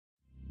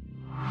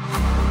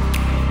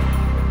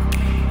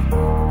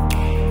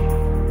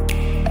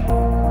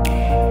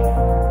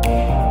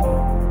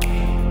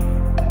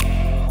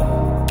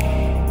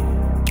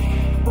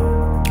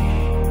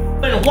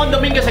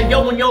Juan Dominguez and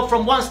Munoz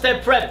from One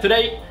Step Prep.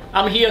 Today,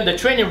 I'm here in the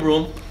training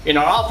room in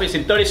our office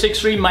in 36th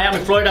Street,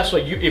 Miami, Florida. So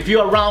if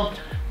you're around,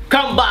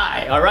 come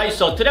by, all right?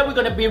 So today we're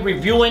gonna be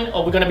reviewing,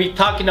 or we're gonna be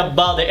talking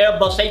about the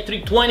Airbus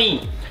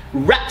A320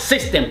 Rat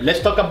system. Let's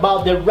talk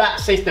about the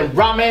Rat system,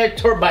 ram air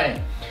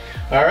turbine,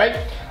 all right?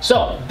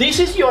 So this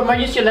is your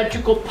emergency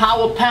electrical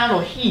power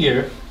panel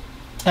here,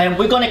 and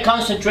we're gonna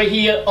concentrate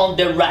here on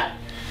the Rat.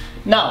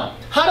 Now,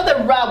 how does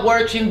the Rat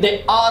work in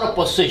the auto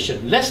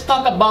position? Let's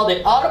talk about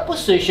the auto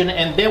position,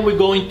 and then we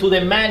go into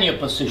the manual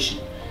position.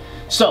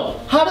 So,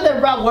 how does the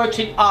Rat work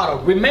in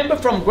auto? Remember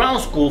from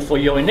ground school, for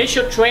your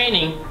initial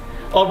training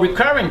or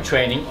recurrent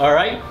training, all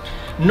right?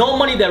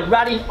 Normally the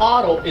Rat in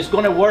auto is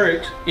going to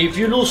work if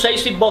you lose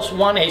AC bus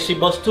 1, AC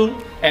bus 2,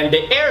 and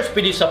the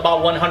airspeed is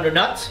about 100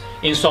 knots.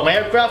 In some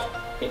aircraft,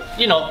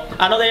 you know,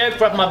 another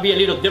aircraft might be a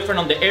little different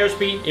on the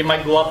airspeed. It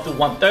might go up to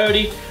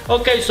 130.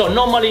 Okay, so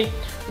normally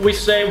we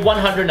say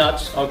 100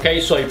 knots. Okay,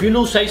 so if you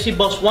lose AC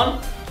bus 1,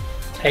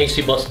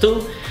 AC bus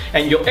 2,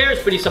 and your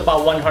airspeed is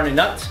about 100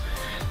 knots,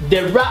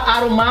 the Rat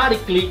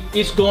automatically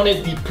is going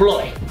to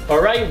deploy.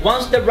 All right,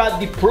 once the Rat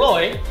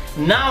deploy,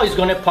 now it's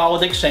going to power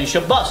the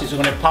essential bus. It's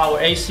going to power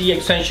AC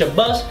essential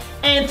bus,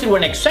 and through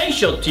an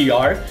essential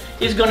TR,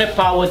 it's going to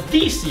power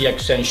DC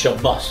essential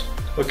bus.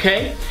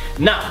 Okay,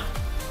 now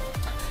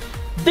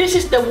this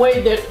is the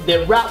way that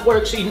the Rat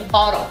works in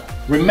auto.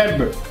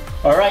 Remember,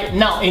 all right.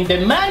 Now in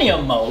the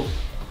manual mode,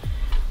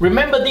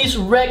 remember this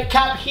red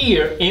cap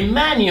here. In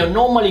manual,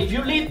 normally if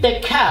you leave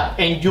the cap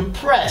and you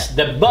press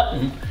the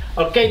button,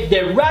 okay,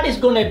 the Rat is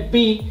going to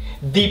be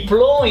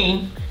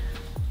deploying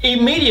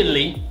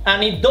immediately,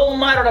 and it don't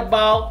matter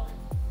about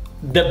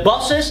the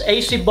buses,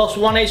 AC bus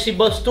 1, AC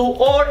bus 2,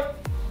 or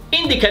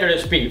indicator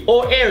speed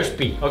or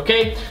airspeed.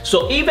 Okay,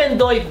 so even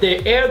though if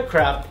the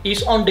aircraft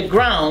is on the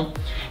ground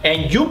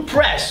and you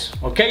press,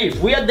 okay,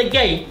 if we are at the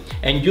gate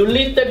and you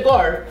lift the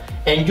guard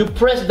and you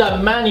press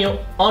that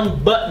manual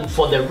on button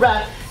for the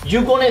Rat,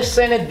 you're gonna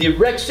send a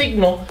direct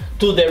signal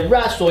to the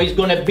Rat, so it's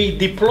gonna be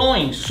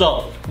deploying.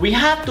 So we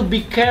have to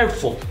be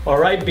careful, all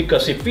right,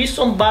 because if it's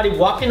somebody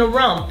walking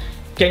around,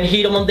 can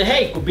hit them on the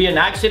head, could be an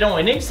accident or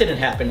an incident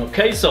happen.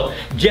 Okay, so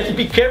just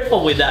be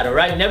careful with that, all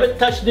right? Never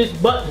touch this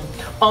button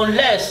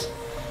unless,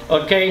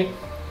 okay,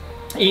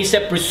 it's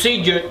a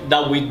procedure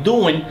that we're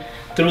doing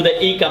through the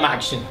ECAM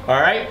action,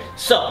 all right?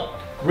 So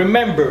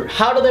remember,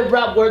 how do the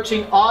Rat works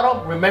in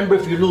auto? Remember,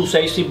 if you lose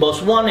AC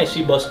bus 1,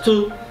 AC bus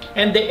 2,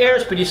 and the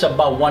airspeed is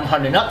about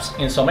 100 knots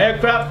in some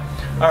aircraft,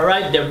 all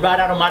right, the Rat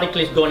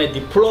automatically is going to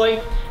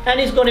deploy, and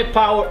it's going to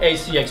power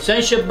AC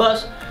essential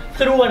bus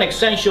through an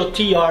essential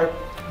TR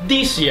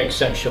DC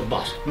essential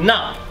bus.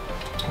 Now,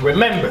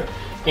 remember,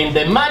 in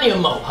the manual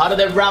mode, how does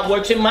the Rat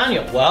works in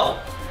manual? Well,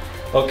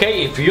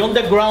 okay, if you're on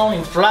the ground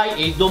in flight,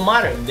 it don't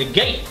matter, the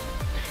gate.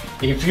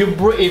 If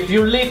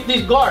you lift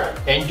this guard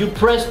and you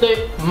press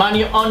the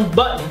manual on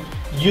button,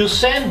 you're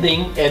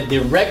sending a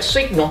direct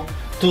signal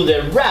to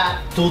the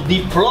Rat to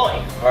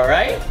deploy, all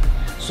right?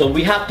 So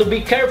we have to be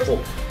careful.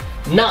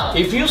 Now,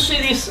 if you see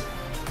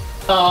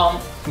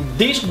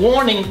this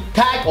warning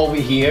tag over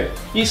here,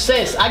 it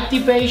says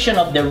activation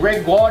of the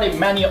red guarded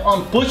manual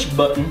on push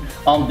button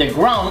on the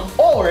ground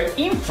or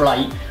in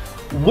flight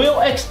will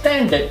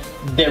extend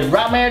the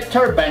ram air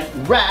turbine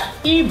Rat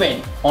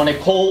even on a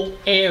cold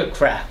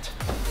aircraft.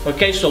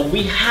 Okay, so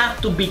we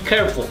have to be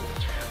careful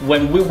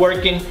when we're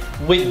working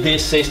with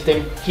this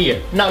system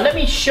here. Now let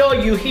me show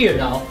you here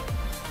now.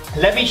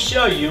 Let me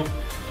show you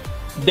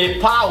the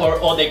power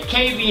or the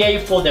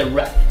kVA for the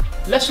Rat.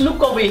 Let's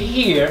look over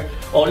here,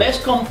 or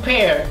let's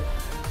compare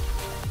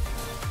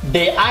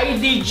the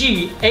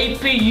IDG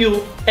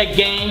APU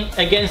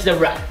against the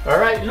Rat. All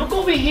right, look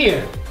over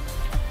here.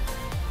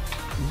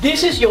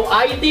 This is your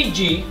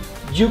IDG.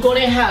 You're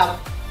gonna have,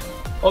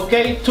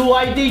 okay, 2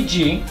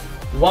 IDG,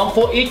 one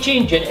for each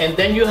engine, and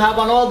then you have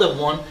another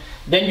one.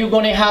 Then you're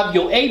gonna have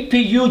your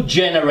APU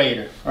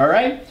generator, all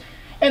right?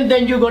 And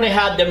then you're gonna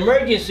have the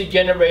emergency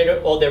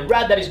generator, or the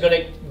Rat that is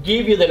gonna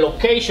give you the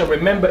location.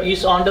 Remember,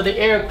 it's under the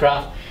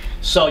aircraft.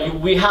 So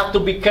we have to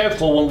be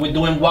careful when we're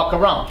doing walk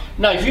around.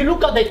 Now, if you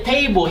look at the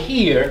table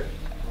here,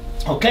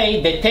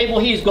 okay, the table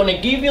here is gonna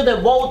give you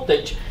the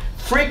voltage,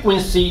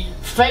 frequency,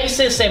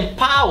 phases, and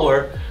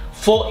power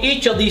for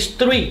each of these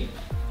 3,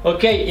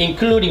 okay,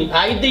 including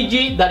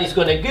IDG, that is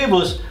gonna give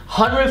us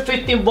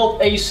 115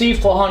 volt AC,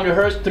 400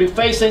 hertz, 3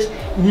 phases,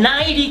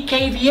 90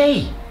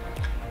 kVA.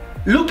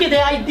 Look at the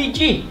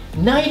IDG,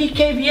 90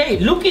 kVA.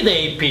 Look at the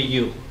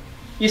APU,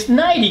 it's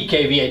 90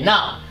 kVA.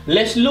 Now,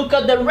 let's look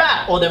at the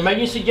Rat or the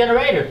emergency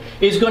generator.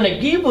 It's gonna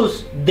give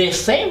us the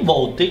same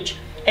voltage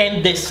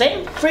and the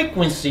same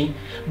frequency,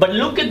 but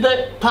look at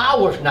the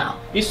power now.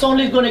 It's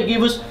only gonna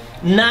give us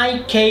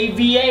 9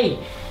 kVA.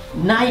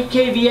 9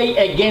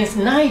 kVA against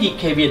 90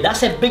 kVA.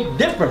 That's a big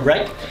difference,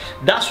 right?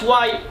 That's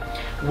why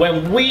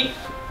when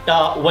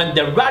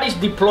the Rat is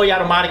deployed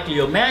automatically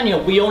or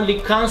manual, we only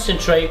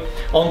concentrate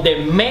on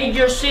the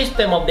major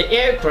system of the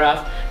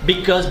aircraft,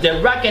 because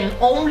the Rat can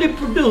only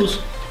produce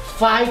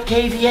 5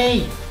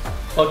 kVA,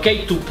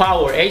 okay, to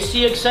power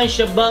AC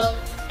essential bus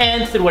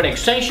and through an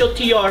Essential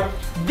TR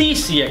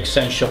DC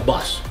Essential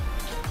bus.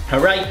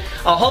 Alright,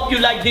 I hope you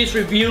like this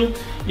review.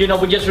 You know,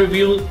 we just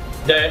reviewed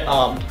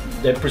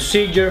the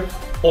procedure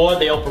or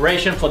the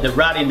operation for the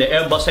Rat in the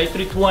Airbus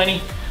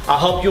A320. I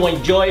hope you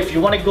enjoy. If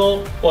you want to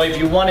go, or if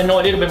you want to know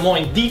a little bit more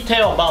in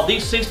detail about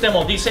this system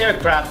or this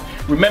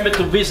aircraft, remember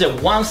to visit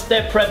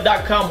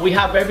onestepprep.com. We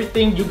have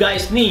everything you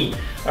guys need,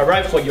 all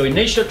right, for your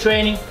initial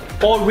training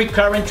or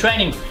recurrent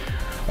training.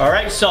 All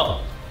right,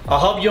 so I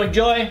hope you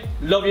enjoy.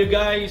 Love you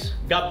guys.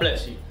 God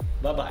bless you.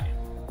 Bye-bye.